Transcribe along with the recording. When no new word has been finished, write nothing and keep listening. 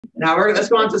Now let's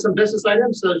go on to some business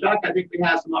items. So Jacques, I think we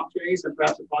have some opportunities and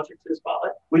perhaps a project to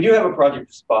spotlight. We do have a project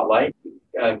to spotlight.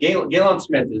 Gaylon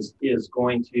Smith is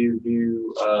going to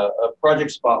do a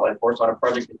project spotlight for us on a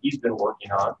project that he's been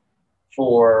working on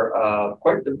for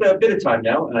quite a bit of time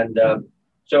now. And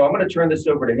so I'm going to turn this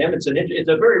over to him. It's a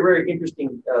very, very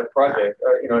interesting project,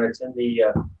 and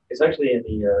it's actually in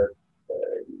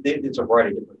it's a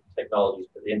variety of different technologies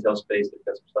for the Intel space. They've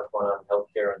got some stuff going on in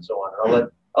healthcare and so on.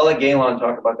 And I'll let Gaylon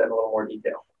talk about that in a little more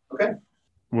detail. Okay.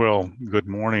 Well, good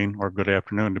morning or good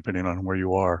afternoon, depending on where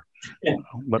you are. Yeah.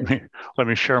 Let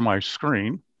me share my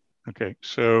screen. Okay,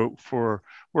 so for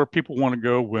where people want to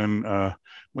go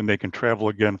when they can travel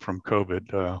again from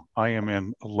COVID, I am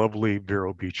in lovely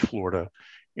Vero Beach, Florida,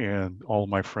 and all of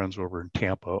my friends over in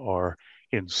Tampa are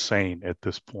insane at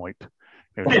this point.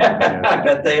 I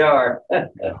bet they are.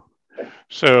 Yeah.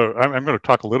 So I'm going to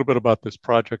talk a little bit about this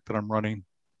project that I'm running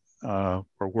or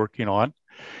working on.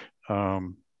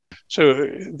 So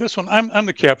this one, I'm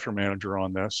the capture manager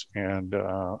on this, and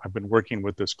I've been working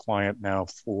with this client now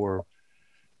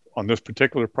on this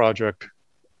particular project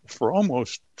for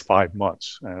almost 5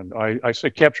 months. And I say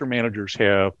capture managers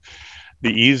have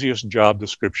the easiest job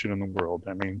description in the world.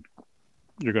 I mean,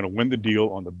 you're going to win the deal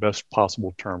on the best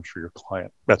possible terms for your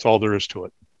client. That's all there is to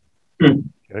it.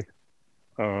 Okay.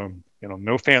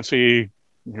 No fancy,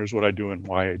 here's what I do and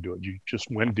why I do it. You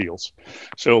just win deals.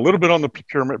 So a little bit on the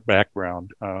procurement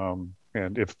background.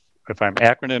 And if I'm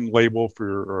acronym label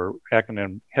or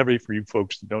acronym heavy for you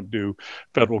folks that don't do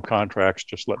federal contracts,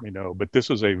 just let me know. But this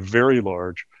is a very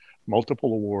large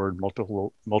multiple award,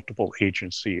 multiple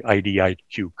agency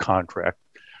IDIQ contract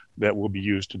that will be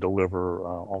used to deliver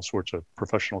all sorts of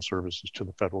professional services to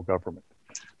the federal government.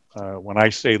 When I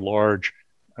say large,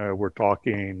 we're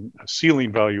talking a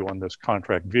ceiling value on this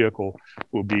contract vehicle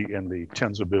will be in the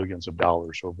tens of billions of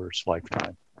dollars over its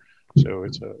lifetime. So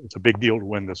it's a big deal to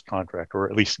win this contract, or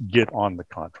at least get on the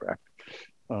contract.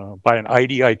 By an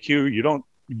IDIQ, you don't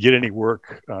get any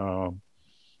work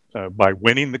by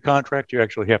winning the contract. You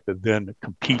actually have to then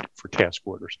compete for task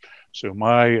orders. So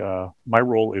my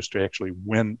role is to actually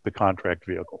win the contract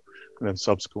vehicle, and then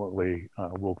subsequently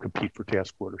we'll compete for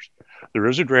task orders. There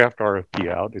is a draft RFP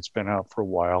out. It's been out for a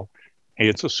while.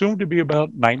 It's assumed to be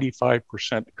about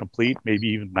 95% complete, maybe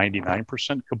even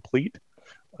 99% complete.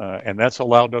 And that's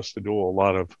allowed us to do a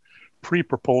lot of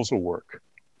pre-proposal work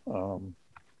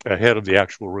ahead of the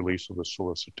actual release of the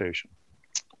solicitation.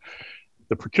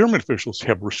 The procurement officials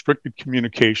have restricted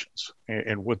communications.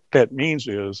 And what that means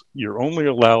is you're only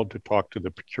allowed to talk to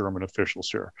the procurement officials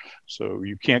here. So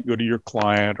you can't go to your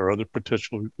client or other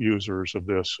potential users of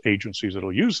this, agencies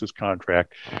that'll use this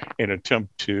contract, and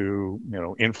attempt to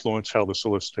influence how the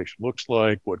solicitation looks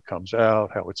like, what comes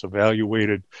out, how it's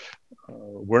evaluated.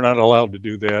 We're not allowed to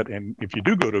do that. And if you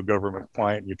do go to a government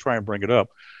client and you try and bring it up,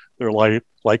 they're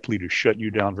likely to shut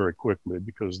you down very quickly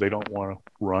because they don't want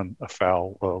to run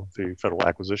afoul of the federal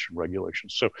acquisition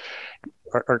regulations. So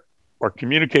our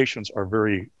communications are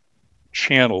very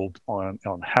channeled on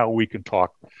how we can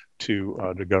talk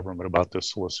to the government about this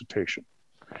solicitation.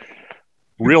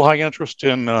 Real high interest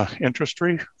in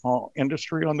industry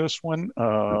on this one.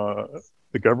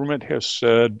 The government has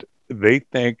said they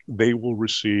think they will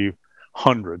receive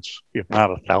hundreds, if not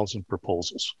 1,000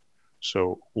 proposals.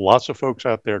 So lots of folks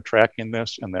out there tracking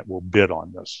this and that will bid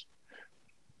on this.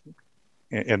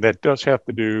 And that does have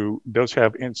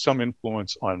some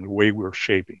influence on the way we're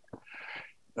shaping.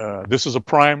 This is a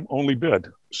prime only bid.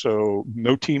 So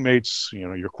no teammates,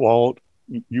 you've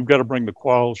got to bring the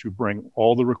quals, you bring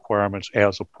all the requirements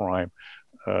as a prime.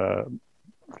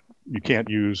 You can't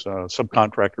use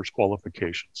subcontractors'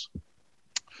 qualifications.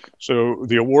 So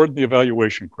the award and the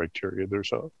evaluation criteria,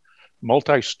 there's a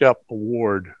multi-step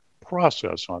award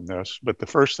process on this, but the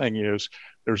first thing is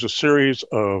there's a series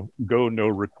of go, no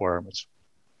requirements.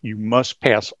 You must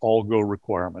pass all go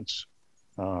requirements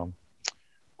or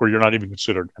you're not even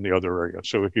considered in the other area.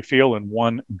 So if you fail in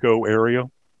one go area,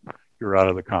 you're out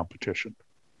of the competition.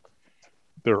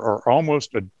 There are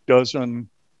almost a dozen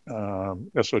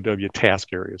SOW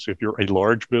task areas. If you're a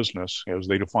large business, as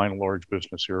they define a large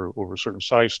business here over a certain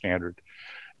size standard,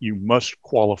 you must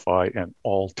qualify in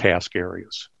all task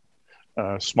areas.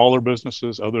 Smaller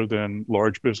businesses, other than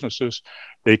large businesses,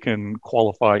 they can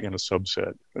qualify in a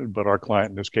subset. But our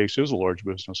client in this case is a large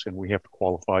business, and we have to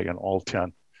qualify in all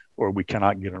 10, or we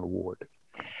cannot get an award.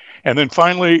 And then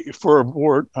finally, for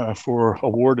award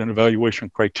and evaluation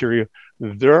criteria,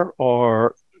 there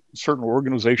are certain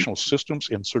organizational systems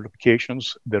and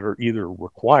certifications that are either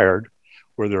required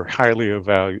or they're highly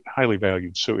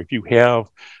valued. So if you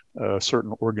have a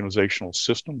certain organizational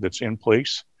system that's in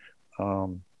place,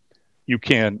 you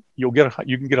can get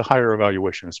a higher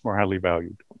evaluation. It's more highly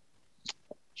valued.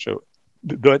 So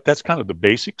that's kind of the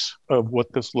basics of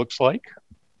what this looks like.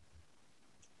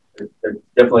 It's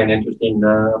definitely an interesting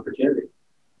opportunity.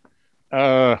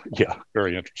 Yeah,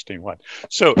 very interesting one.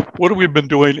 So what have we been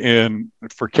doing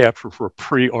for capture for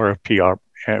pre-RFP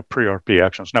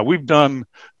actions? Now we've done,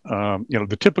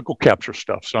 the typical capture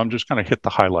stuff. So I'm just going to hit the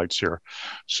highlights here.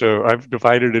 So I've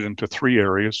divided it into three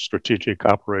areas: strategic,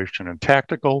 operation, and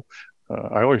tactical.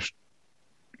 I always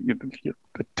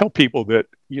tell people that,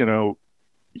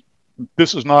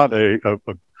 this is not a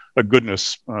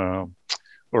goodness or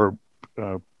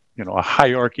a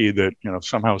hierarchy that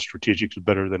somehow strategic is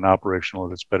better than operational,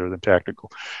 that's better than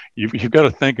tactical. You've got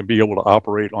to think and be able to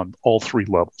operate on all three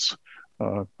levels.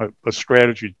 A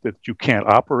strategy that you can't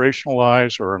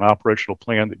operationalize or an operational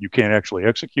plan that you can't actually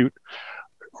execute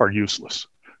are useless.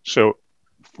 So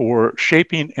for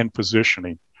shaping and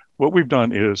positioning, what we've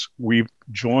done is we've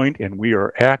joined and we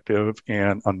are active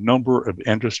in a number of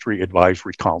industry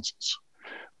advisory councils.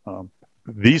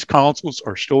 These councils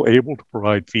are still able to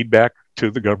provide feedback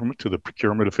to the government, to the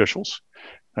procurement officials.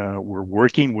 We're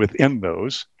working within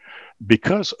those.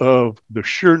 Because of the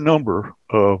sheer number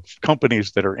of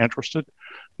companies that are interested,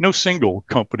 no single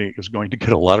company is going to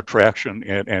get a lot of traction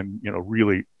and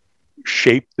really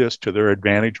shape this to their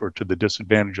advantage or to the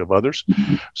disadvantage of others.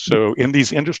 So in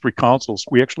these industry councils,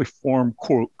 we actually form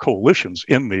coalitions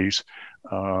in these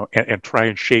and try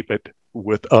and shape it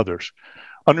with others.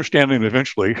 Understanding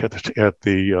eventually at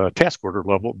the task order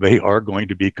level, they are going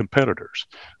to be competitors.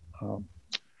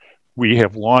 We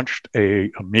have launched a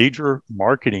major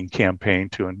marketing campaign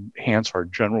to enhance our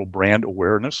general brand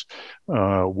awareness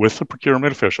with the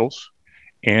procurement officials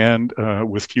and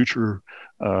with future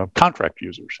contract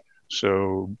users.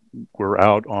 So we're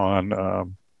out on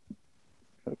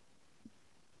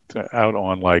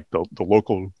like the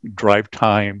local drive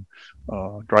time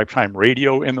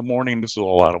radio in the morning. This is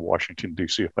all out of Washington,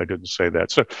 D.C., if I didn't say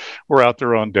that. So we're out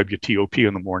there on WTOP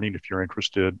in the morning if you're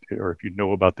interested, or if you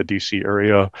know about the D.C.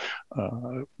 area.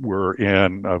 We're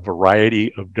in a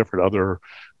variety of different other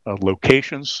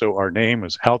locations. So our name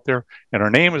is out there, and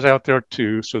our name is out there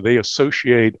too, so they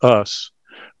associate us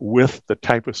with the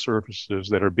type of services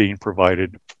that are being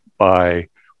provided by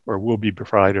or will be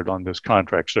provided on this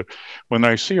contract. So when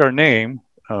I see our name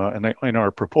in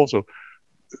our proposal,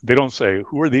 they don't say,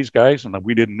 who are these guys? And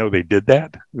we didn't know they did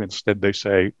that. Instead, they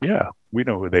say, yeah, we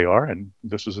know who they are, and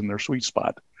this is in their sweet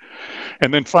spot.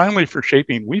 And then finally, for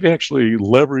shaping, we've actually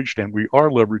leveraged, and we are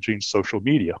leveraging social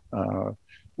media.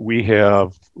 We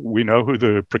know who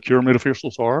the procurement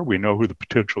officials are. We know who the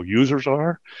potential users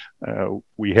are.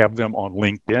 We have them on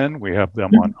LinkedIn. We have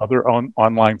them on other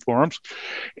online forums.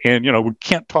 And, we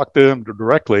can't talk to them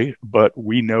directly, but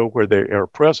we know where they are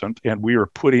present, and we are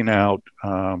putting out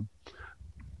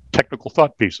technical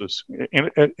thought pieces,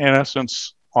 in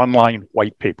essence, online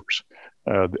white papers,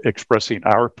 expressing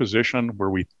our position, where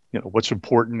we, what's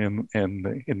important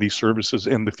in these services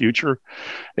in the future.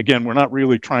 Again, we're not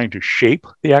really trying to shape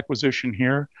the acquisition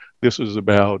here. This is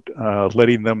about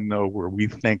letting them know where we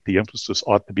think the emphasis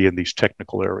ought to be in these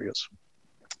technical areas.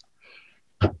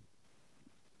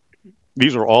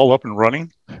 These are all up and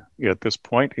running at this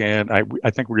point, and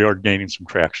I think we are gaining some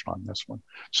traction on this one.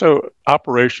 So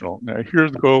operational. Now, here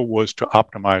the goal was to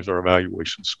optimize our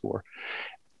evaluation score.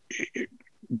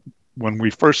 When we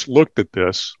first looked at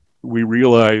this, we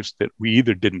realized that we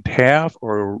either didn't have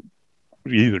or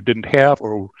the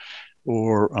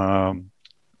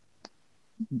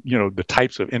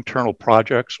types of internal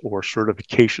projects or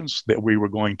certifications that we were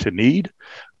going to need.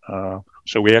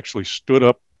 So we actually stood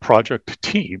up project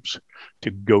teams to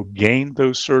go gain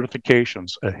those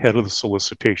certifications ahead of the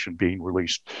solicitation being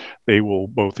released. They will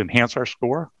both enhance our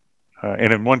score,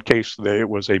 and in one case, it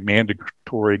was a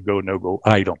mandatory go-no-go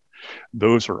item.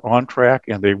 Those are on track,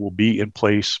 and they will be in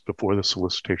place before the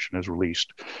solicitation is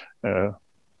released.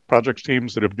 Project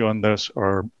teams that have done this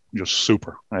are just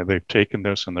super. They've taken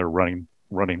this and they're running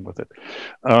with it.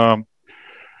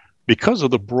 Because of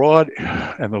the broad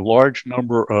and the large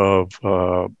number of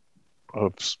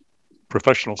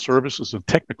professional services and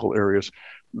technical areas,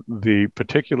 the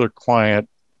particular client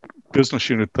business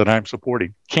unit that I'm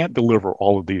supporting can't deliver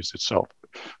all of these itself.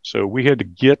 So we had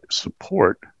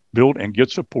to build and get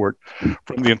support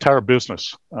from the entire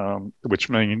business, which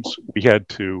means we had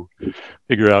to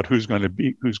figure out who's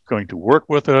going to work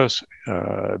with us.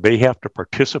 They have to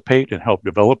participate and help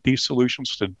develop these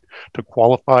solutions to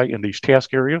qualify in these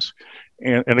task areas.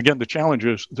 And again, the challenge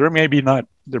is there may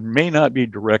not be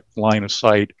direct line of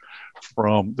sight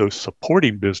from those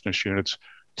supporting business units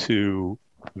to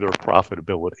their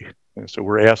profitability. And so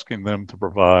we're asking them to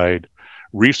provide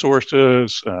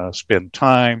resources, spend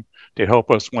time to help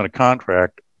us win a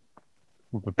contract,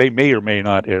 but they may or may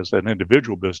not, as an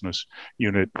individual business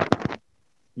unit,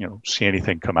 see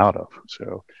anything come out of.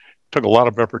 So it took a lot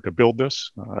of effort to build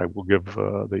this. I will give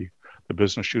the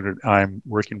business unit I'm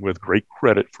working with great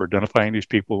credit for identifying these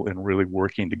people and really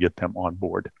working to get them on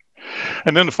board.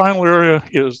 And then the final area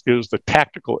is the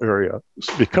tactical area.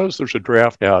 Because there's a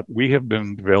draft out, we have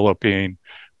been developing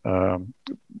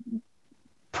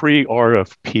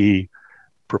pre-RFP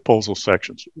proposal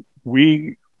sections.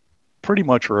 We pretty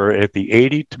much are at the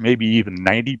 80 to maybe even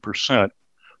 90%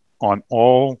 on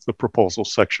all the proposal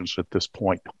sections at this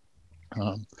point.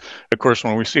 Of course,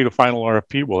 when we see the final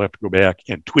RFP, we'll have to go back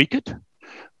and tweak it.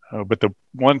 But the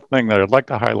one thing that I'd like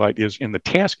to highlight is in the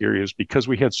task areas, because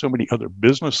we had so many other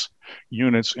business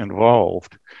units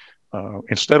involved,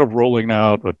 instead of rolling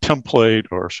out a template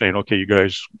or saying, okay, you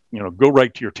guys, go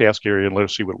right to your task area and let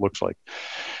us see what it looks like.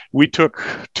 We took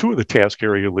two of the task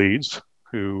area leads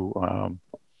who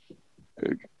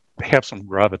have some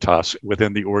gravitas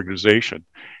within the organization,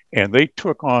 and they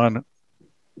took on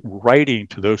writing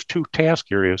to those two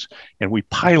task areas, and we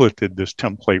piloted this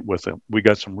template with them. We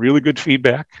got some really good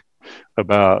feedback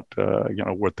about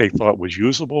what they thought was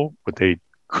usable, what they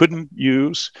couldn't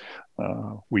use.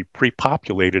 We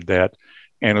pre-populated that,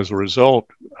 and as a result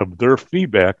of their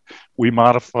feedback, we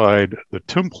modified the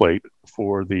template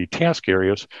for the task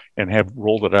areas and have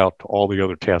rolled it out to all the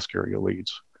other task area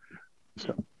leads.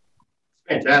 So.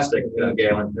 Fantastic,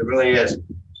 Gaylon. It really is.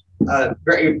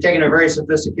 You've taken a very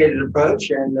sophisticated approach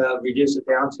and reduced it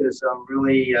down to some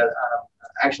really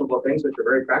actionable things, which are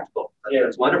very practical. Yeah,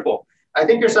 it's wonderful. I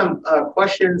think there's some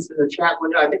questions in the chat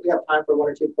window. I think we have time for one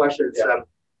or two questions. Yeah.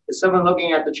 Is someone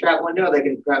looking at the chat window? They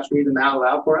can perhaps read them out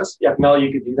loud for us. Yeah, Mel,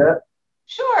 you could do that.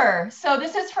 Sure. So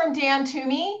this is from Dan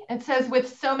Toomey. It says,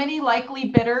 with so many likely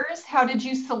bidders, how did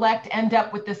you end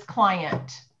up with this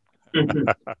client?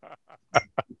 Yeah.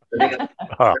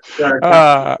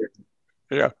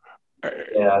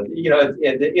 Yeah,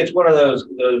 it's one of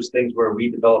those things where we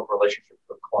develop relationships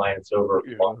with clients over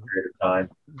a long period of time.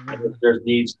 And if there's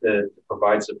needs to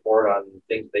provide support on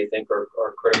things they think are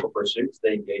critical pursuits,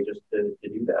 they engage us to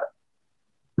do that.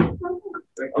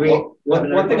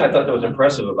 One thing I thought that was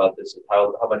impressive about this is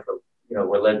how much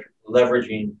we're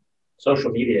leveraging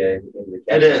social media in the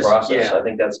casting process. Yeah. I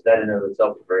think that in and of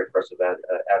itself is a very impressive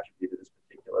attribute of this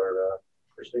particular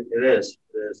pursuit. It is.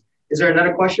 Is there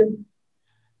another question?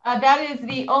 That is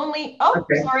the only,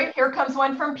 okay. Sorry, here comes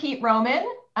one from Pete Roman.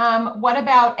 What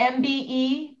about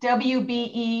MBE,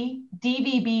 WBE,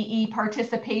 DVBE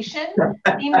participation?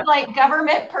 Seems like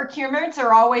government procurements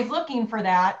are always looking for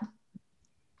that.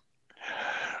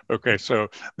 Okay, so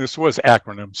this was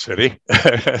acronym city.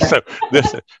 So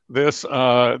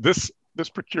this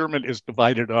procurement is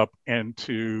divided up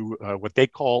into what they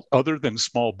call other than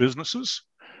small businesses.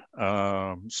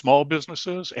 And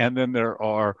then there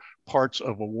are parts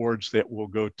of awards that will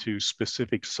go to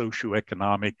specific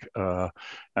socioeconomic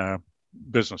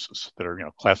businesses that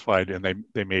are classified, and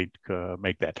they may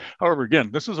make that. However,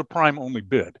 again, this is a prime only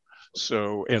bid,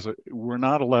 so we're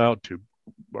not allowed to,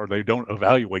 or they don't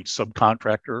evaluate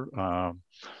subcontractor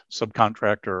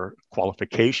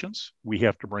qualifications. We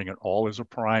have to bring it all as a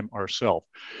prime ourselves.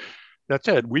 That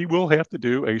said, we will have to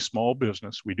do a small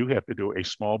business. We do have to do a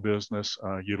small business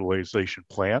utilization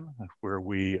plan where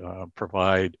we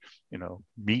provide,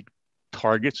 meet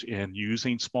targets in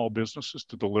using small businesses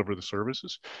to deliver the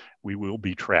services. We will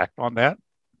be tracked on that.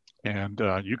 And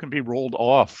you can be rolled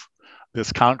off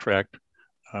this contract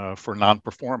for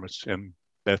non-performance. And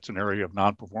that's an area of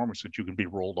non-performance that you can be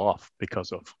rolled off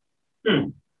because of.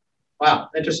 Wow,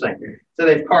 interesting. So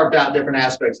they've carved out different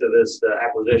aspects of this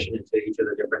acquisition into each of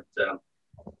the different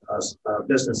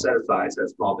business set asides,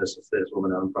 as small businesses,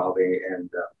 woman-owned probably, and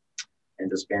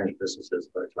the Spanish businesses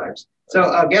of other types. So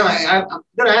Gaylon, I'm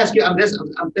going to ask you. This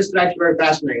is actually very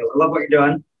fascinating. I love what you're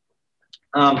doing.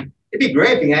 It'd be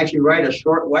great if you can actually write a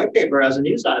short white paper as a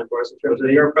news item for us in terms of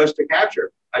your approach to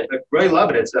capture. I really love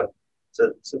it. It's a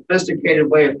sophisticated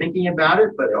way of thinking about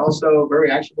it, but also very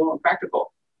actionable and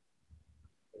practical.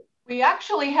 We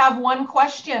actually have one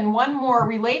more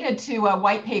related to a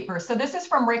white paper. So this is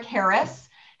from Rick Harris.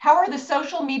 How are the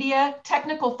social media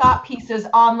technical thought pieces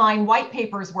online white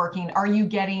papers working? Are you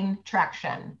getting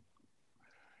traction?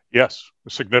 Yes,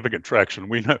 significant traction.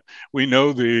 We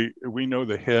know the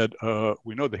head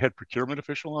procurement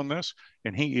official on this,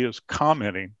 and he is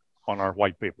commenting on our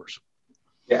white papers.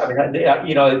 Yeah, I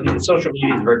mean, social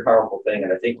media is a very powerful thing,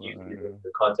 and I think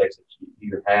the context that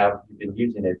you've been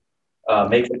using it.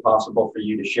 Makes it possible for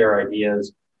you to share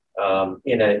ideas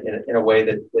in a way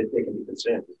that they can be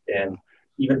consumed. And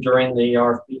even during the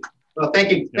RFP Well,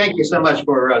 thank you so much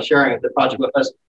for sharing the project with us.